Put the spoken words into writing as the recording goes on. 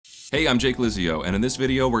Hey, I'm Jake Lizio, and in this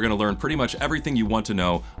video we're going to learn pretty much everything you want to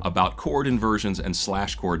know about chord inversions and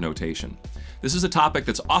slash chord notation. This is a topic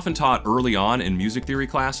that's often taught early on in music theory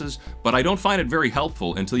classes, but I don't find it very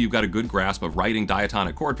helpful until you've got a good grasp of writing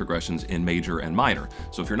diatonic chord progressions in major and minor.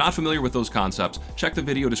 So if you're not familiar with those concepts, check the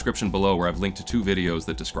video description below where I've linked to 2 videos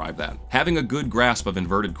that describe that. Having a good grasp of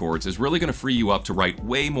inverted chords is really going to free you up to write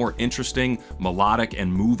way more interesting, melodic,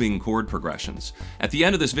 and moving chord progressions. At the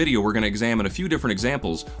end of this video, we're going to examine a few different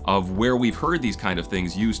examples of where we've heard these kind of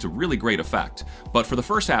things used to really great effect. But for the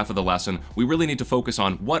first half of the lesson, we really need to focus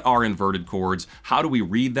on what are inverted chords, how do we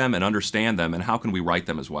read them and understand them, and how can we write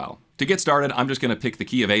them as well. To get started, I'm just going to pick the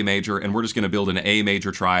key of A major, and we're just going to build an A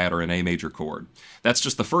major triad or an A major chord. That's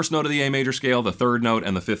just the first note of the A major scale, the third note,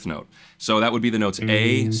 and the fifth note. So that would be the notes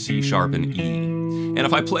A, C sharp, and E. And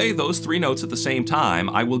if I play those 3 notes at the same time,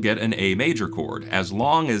 I will get an A major chord, as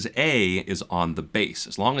long as A is on the bass,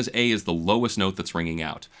 as long as A is the lowest note that's ringing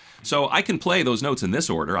out. So I can play those notes in this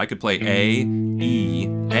order. I could play A, E,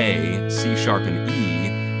 A, C sharp, and E,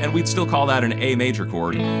 and we'd still call that an A major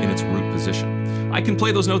chord in its root position. I can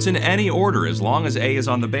play those notes in any order as long as A is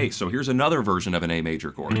on the bass. So here's another version of an A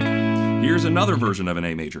major chord. Here's another version of an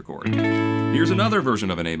A major chord. Here's another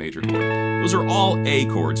version of an A major chord. Those are all A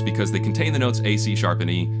chords because they contain the notes A, C sharp, and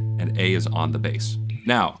E, and A is on the bass.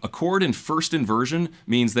 Now, a chord in first inversion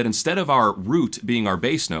means that instead of our root being our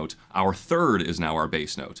bass note, our third is now our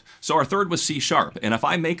bass note. So our third was C sharp, and if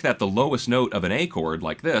I make that the lowest note of an A chord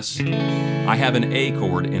like this, I have an A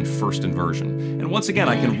chord in first inversion. And once again,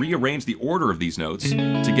 I can rearrange the order of these notes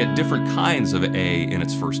to get different kinds of A in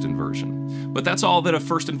its first inversion. But that's all that a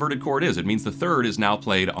first inverted chord is. It means the third is now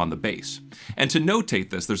played on the bass. And to notate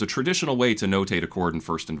this, there's a traditional way to notate a chord in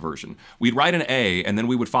first inversion. We'd write an A, and then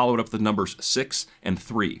we would follow it up with the numbers 6 and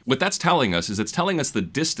 3. What that's telling us is it's telling us the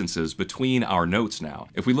distances between our notes now.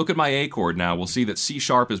 If we look at my A chord now, we'll see that C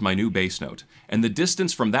sharp is my new bass note. And the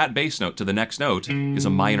distance from that bass note to the next note is a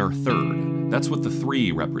minor third. That's what the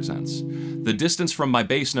 3 represents. The distance from my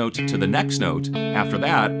bass note to the next note after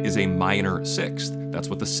that is a minor sixth. That's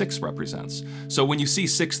what the 6 represents. So when you see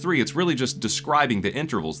 6-3, it's really just describing the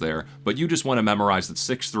intervals there, but you just want to memorize that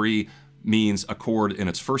 6-3 means a chord in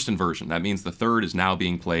its first inversion. That means the third is now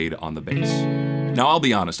being played on the bass. Now, I'll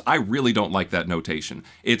be honest, I really don't like that notation.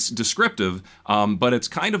 It's descriptive, but it's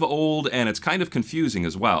kind of old and it's kind of confusing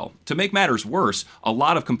as well. To make matters worse, a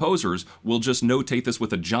lot of composers will just notate this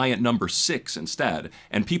with a giant number 6 instead,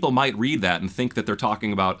 and people might read that and think that they're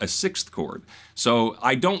talking about a 6th chord. So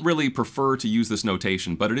I don't really prefer to use this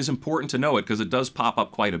notation, but it is important to know it because it does pop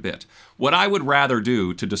up quite a bit. What I would rather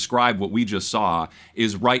do to describe what we just saw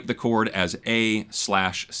is write the chord as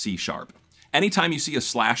A/C sharp. Anytime you see a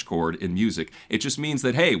slash chord in music, it just means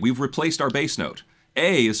that, hey, we've replaced our bass note.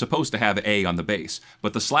 A is supposed to have A on the bass,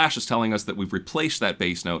 but the slash is telling us that we've replaced that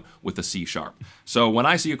bass note with a C sharp. So when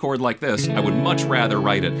I see a chord like this, I would much rather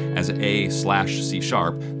write it as A/C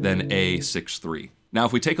sharp than A6-3. Now,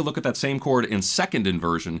 if we take a look at that same chord in second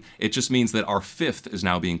inversion, it just means that our fifth is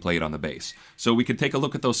now being played on the bass. So we could take a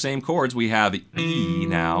look at those same chords. We have E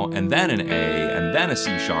now, and then an A, and then a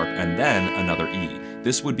C sharp, and then another E.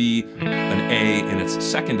 This would be an A in its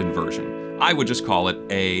second inversion. I would just call it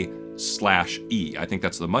A/E. I think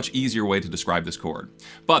that's the much easier way to describe this chord.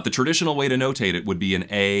 But the traditional way to notate it would be an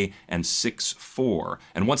A and 6-4.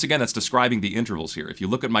 And once again, that's describing the intervals here. If you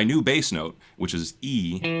look at my new bass note, which is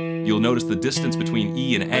E, you'll notice the distance between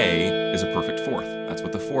E and A is a perfect fourth. That's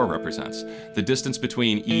what the 4 represents. The distance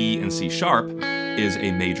between E and C sharp is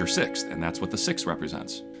a major 6th, and that's what the 6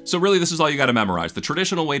 represents. So really, this is all you got to memorize. The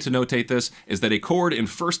traditional way to notate this is that a chord in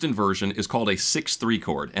first inversion is called a 6-3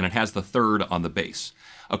 chord, and it has the third on the bass.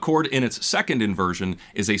 A chord in its second inversion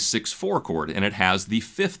is a 6-4 chord, and it has the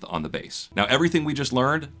fifth on the bass. Now, everything we just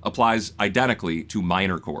learned applies identically to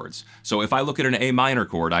minor chords. So if I look at an A minor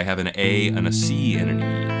chord, I have an A and a C and an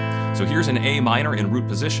E. So here's an A minor in root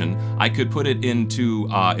position. I could put it into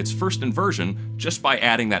its first inversion just by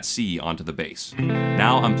adding that C onto the bass.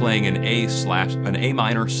 Now I'm playing an A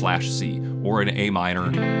minor/C, or an A minor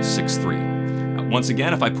 6-3. Once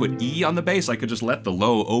again, if I put E on the bass, I could just let the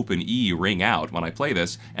low open E ring out when I play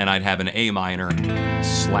this, and I'd have an A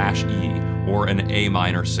minor/E, or an A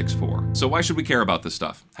minor 6-4. So why should we care about this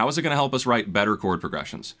stuff? How is it going to help us write better chord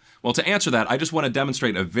progressions? Well, to answer that, I just want to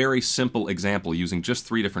demonstrate a very simple example using just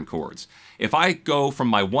 3 different chords. If I go from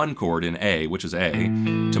my 1 chord in A, which is A,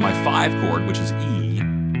 to my 5 chord, which is E,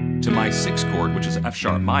 to my 6 chord, which is F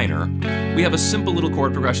sharp minor, we have a simple little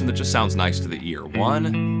chord progression that just sounds nice to the ear.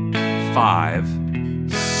 1, 5,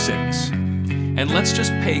 6. And let's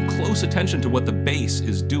just pay close attention to what the bass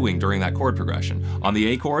is doing during that chord progression. On the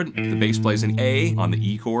A chord, the bass plays an A. On the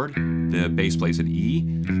E chord, the bass plays an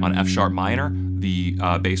E. On F sharp minor, the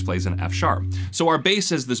bass plays an F sharp. So our bass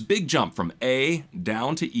has this big jump from A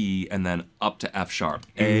down to E and then up to F sharp.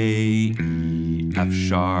 A, E, F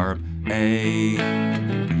sharp, A,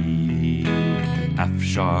 E, F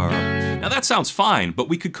sharp. Now that sounds fine, but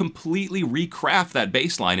we could completely recraft that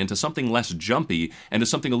bass line into something less jumpy and to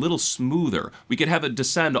something a little smoother. We could have it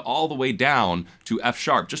descend all the way down to F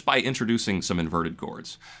sharp just by introducing some inverted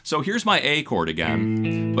chords. So here's my A chord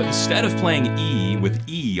again, but instead of playing E with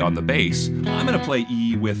E on the bass, I'm going to play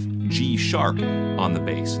E with G sharp on the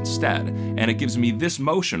bass instead. And it gives me this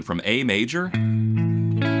motion from A major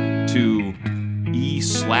to E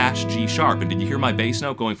slash G sharp. And did you hear my bass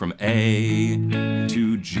note going from A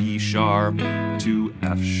to G sharp to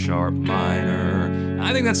F sharp minor?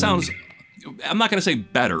 I think that sounds, I'm not going to say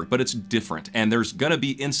better, but it's different. And there's going to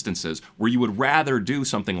be instances where you would rather do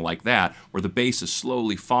something like that, where the bass is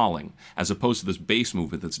slowly falling, as opposed to this bass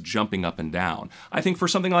movement that's jumping up and down. I think for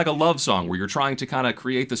something like a love song, where you're trying to kind of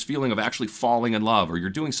create this feeling of actually falling in love, or you're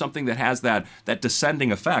doing something that has that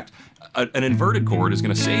descending effect, an inverted chord is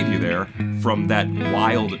going to save you there from that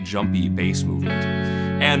wild, jumpy bass movement.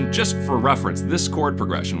 And just for reference, this chord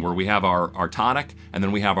progression where we have our tonic, and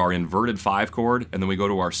then we have our inverted 5 chord, and then we go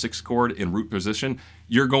to our 6 chord in root position,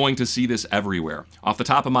 you're going to see this everywhere. Off the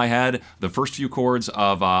top of my head, the first few chords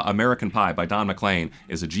of American Pie by Don McLean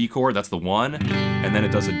is a G chord, that's the 1, and then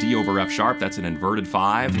it does a D over F sharp, that's an inverted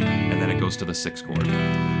 5, and then it goes to the 6 chord.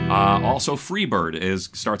 Also,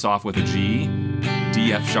 Freebird starts off with a G,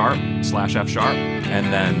 D F sharp slash F sharp,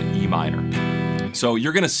 and then E minor. So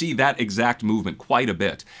you're going to see that exact movement quite a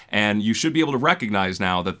bit, and you should be able to recognize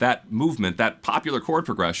now that that movement, that popular chord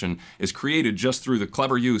progression, is created just through the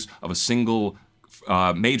clever use of a single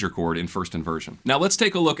major chord in first inversion. Now let's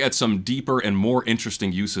take a look at some deeper and more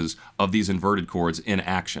interesting uses of these inverted chords in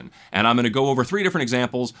action. And I'm going to go over 3 different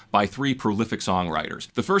examples by 3 prolific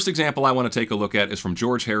songwriters. The first example I want to take a look at is from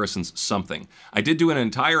George Harrison's Something. I did do an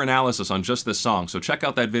entire analysis on just this song, so check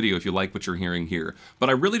out that video if you like what you're hearing here. But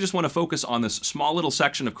I really just want to focus on this small little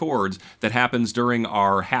section of chords that happens during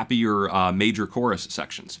our happier major chorus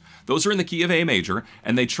sections. Those are in the key of A major,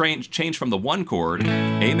 and they change from the 1 chord,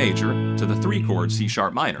 A major, to the 3 chord, C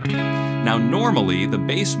sharp minor. Now normally the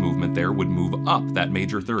bass movement there would move up that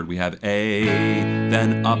major third. We have A,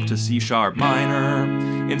 then up to C sharp minor.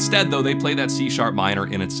 Instead though, they play that C sharp minor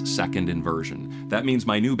in its 2nd inversion. That means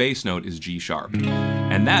my new bass note is G sharp.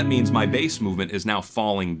 And that means my bass movement is now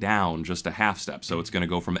falling down just a half step. So it's going to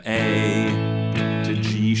go from A to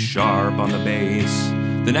G sharp on the bass.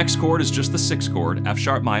 The next chord is just the 6th chord, F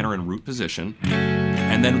sharp minor in root position.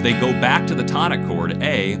 And then they go back to the tonic chord,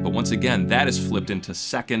 A, but once again, that is flipped into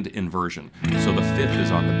 2nd inversion. So the 5th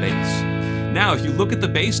is on the bass. Now, if you look at the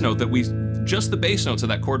bass note just the bass notes of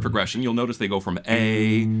that chord progression, you'll notice they go from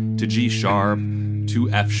A to G sharp to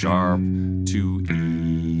F sharp to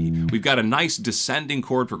E. We've got a nice descending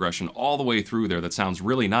chord progression all the way through there that sounds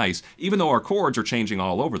really nice, even though our chords are changing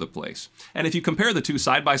all over the place. And if you compare the 2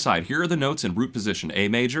 side by side, here are the notes in root position. A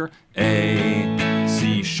major, A,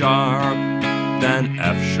 C sharp, then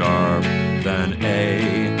F sharp, then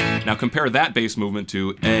A. Now compare that bass movement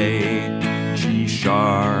to A, G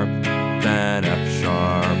sharp, then F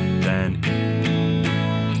sharp, then E.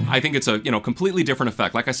 I think it's a completely different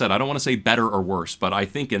effect. Like I said, I don't want to say better or worse, but I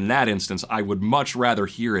think in that instance, I would much rather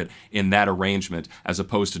hear it in that arrangement as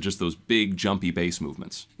opposed to just those big jumpy bass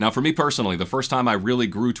movements. Now for me personally, the first time I really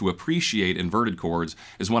grew to appreciate inverted chords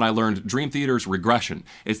is when I learned Dream Theater's Regression.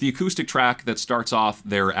 It's the acoustic track that starts off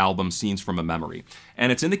their album Scenes from a Memory.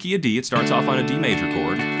 And it's in the key of D. It starts off on a D major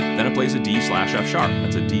chord, then it plays a D slash F sharp.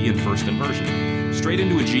 That's a D in first inversion. Straight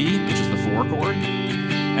into a G, which is the 4 chord,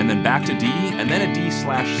 and then back to D, and then a D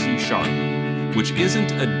slash C sharp, which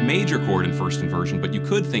isn't a major chord in first inversion, but you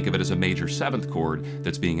could think of it as a major 7th chord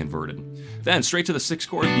that's being inverted. Then straight to the 6th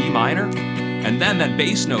chord, B minor, and then that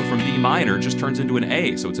bass note from B minor just turns into an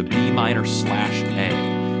A, so it's a B minor slash A.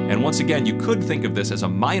 And once again, you could think of this as a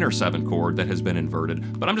minor 7 chord that has been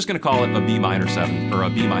inverted, but I'm just going to call it a B minor 7, or a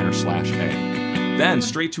B minor slash A. Then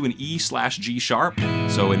straight to an E slash G sharp,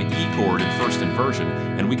 so an E chord in first inversion,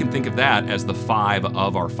 and we can think of that as the 5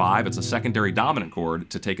 of our 5. It's a secondary dominant chord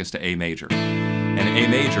to take us to A major. And A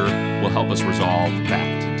major will help us resolve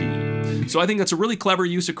back to D. So I think that's a really clever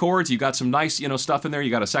use of chords. You got some nice, stuff in there.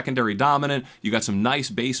 You got a secondary dominant, you got some nice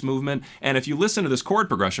bass movement, and if you listen to this chord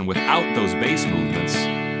progression without those bass movements,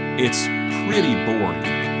 it's pretty boring.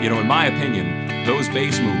 you know, in my opinion, those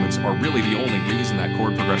bass movements are really the only reason that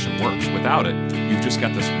chord progression works. Without it, you've just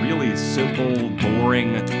got this really simple,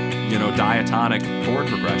 boring, you know, diatonic chord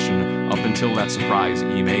progression up until that surprise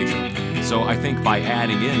E major. So I think by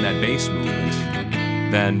adding in that bass movement,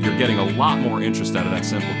 then you're getting a lot more interest out of that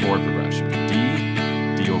simple chord progression.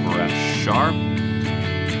 D, D over F sharp,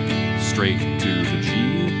 straight to the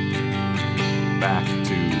G, back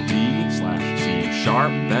to D slash C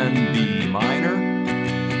sharp, then B minor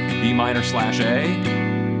slash A,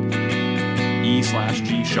 E slash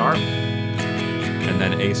G sharp, and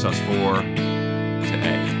then A sus4 to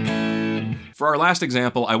A. For our last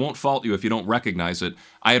example, I won't fault you if you don't recognize it.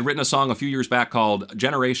 I had written a song a few years back called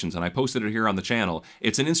Generations, and I posted it here on the channel.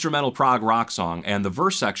 It's an instrumental prog rock song, and the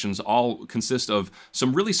verse sections all consist of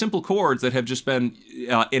some really simple chords that have just been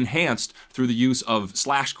enhanced through the use of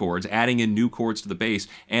slash chords, adding in new chords to the bass,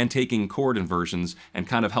 and taking chord inversions and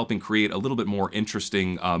kind of helping create a little bit more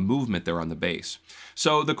interesting movement there on the bass.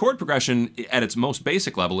 So the chord progression at its most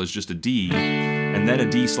basic level is just a D, and then a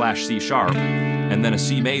D slash C sharp, and then a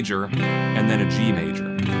C major, and then a G major.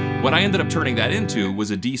 What I ended up turning that into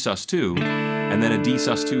was a D sus2, and then a D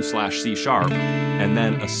sus2 slash C sharp, and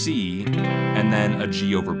then a C, and then a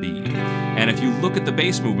G over B. And if you look at the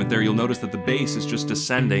bass movement there, you'll notice that the bass is just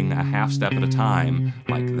descending a half step at a time,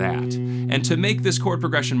 like that. And to make this chord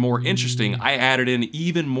progression more interesting, I added in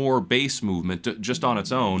even more bass movement just on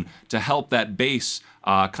its own to help that bass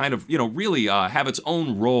kind of, you know, really have its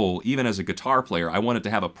own role. Even as a guitar player, I wanted to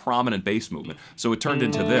have a prominent bass movement. So it turned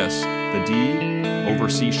into this, the D over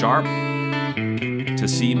C sharp to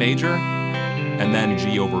C major, and then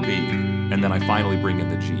G over B. And then I finally bring in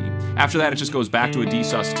the G. After that, it just goes back to a D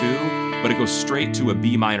sus2, but it goes straight to a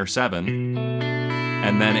B minor 7,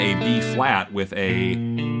 and then a B flat with a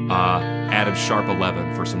added sharp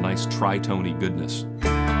 11 for some nice tritony goodness.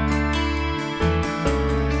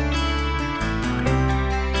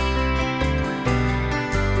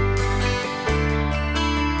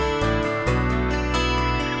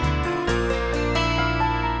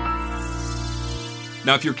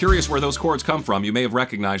 Now, if you're curious where those chords come from, you may have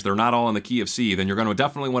recognized they're not all in the key of C, then you're going to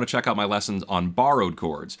definitely want to check out my lessons on borrowed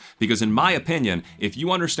chords. Because in my opinion, if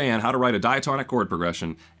you understand how to write a diatonic chord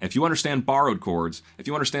progression, if you understand borrowed chords, if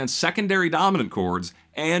you understand secondary dominant chords,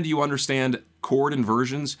 and you understand chord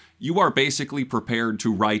inversions, you are basically prepared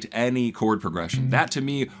to write any chord progression. That to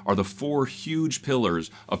me are the 4 huge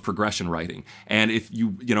pillars of progression writing. And if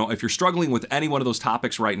if you're struggling with any one of those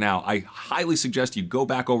topics right now, I highly suggest you go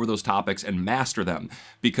back over those topics and master them.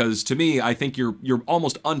 Because to me, I think you're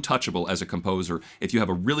almost untouchable as a composer if you have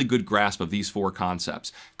a really good grasp of these 4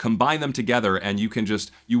 concepts. Combine them together and you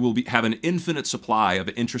will have an infinite supply of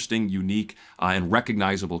interesting, unique, and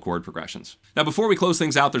recognizable chord progressions. Now, before we close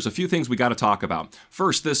things out, there's a few things we got to talk about.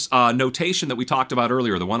 First, this notation that we talked about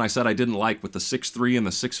earlier, the one I said I didn't like with the 6-3 and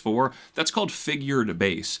the 6-4, that's called figured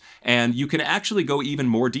bass. And you can actually go even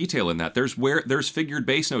more detail in that. There's figured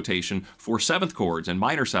bass notation for 7th chords and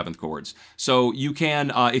minor 7th chords. So you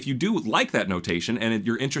can, if you do like that notation and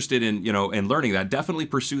you're interested in, in learning that, definitely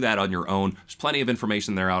pursue that on your own. There's plenty of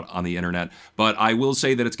information there out on the internet. But I will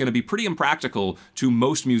say that it's going to be pretty impractical to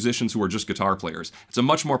most musicians who are just guitar players. It's a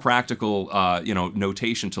much more practical,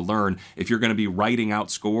 notation to learn if you're going to be writing out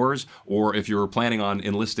scores, or if you're planning on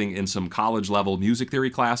enlisting in some college-level music theory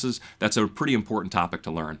classes. That's a pretty important topic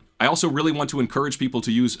to learn. I also really want to encourage people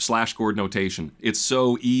to use slash chord notation. It's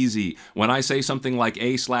so easy. When I say something like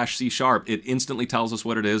A slash C sharp, it instantly tells us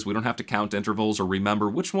what it is. We don't have to count intervals or remember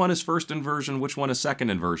which one is first inversion, which one is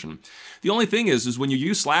second inversion. The only thing is when you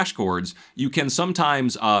use slash chords, you can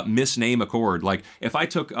sometimes misname a chord. Like if I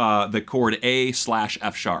took the chord A slash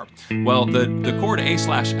F sharp. Well, the chord A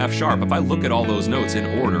slash F sharp, if I look at all those notes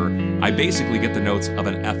in order, I basically get the notes of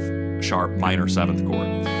an F sharp minor 7th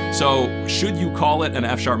chord. So should you call it an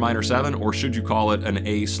F sharp minor 7, or should you call it an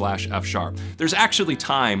A slash F sharp? There's actually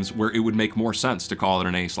times where it would make more sense to call it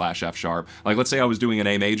an A slash F sharp. Like let's say I was doing an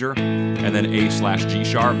A major, and then A slash G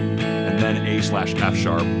sharp, and then A slash F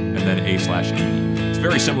sharp, and then A slash E. It's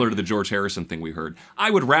very similar to the George Harrison thing we heard. I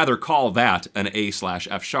would rather call that an A slash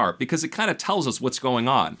F sharp because it kind of tells us what's going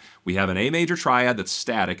on. We have an A major triad that's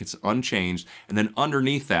static, it's unchanged, and then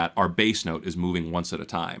underneath that, our bass note is moving once at a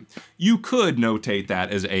time. You could notate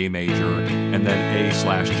that as A major, and then A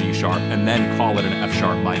slash G sharp, and then call it an F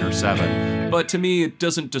sharp minor 7. But to me, it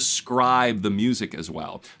doesn't describe the music as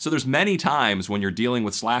well. So there's many times when you're dealing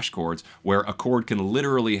with slash chords where a chord can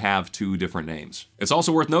literally have 2 different names. It's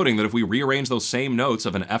also worth noting that if we rearrange those same notes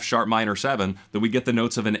of an F sharp minor 7, then we get the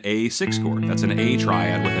notes of an A6 chord. That's an A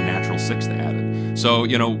triad with a natural 6th added. So,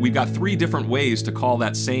 you know, we've got 3 different ways to call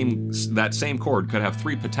that same chord, could have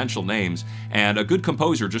 3 potential names, and a good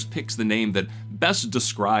composer just picks the name that best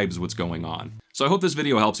describes what's going on. So I hope this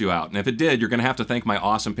video helps you out, and if it did, you're gonna have to thank my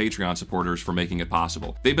awesome Patreon supporters for making it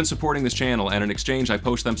possible. They've been supporting this channel, and in exchange I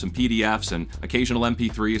post them some PDFs and occasional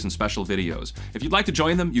MP3s and special videos. If you'd like to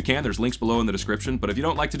join them, you can, there's links below in the description, but if you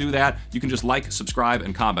don't like to do that, you can just like, subscribe,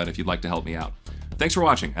 and comment if you'd like to help me out. Thanks for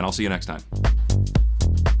watching, and I'll see you next time.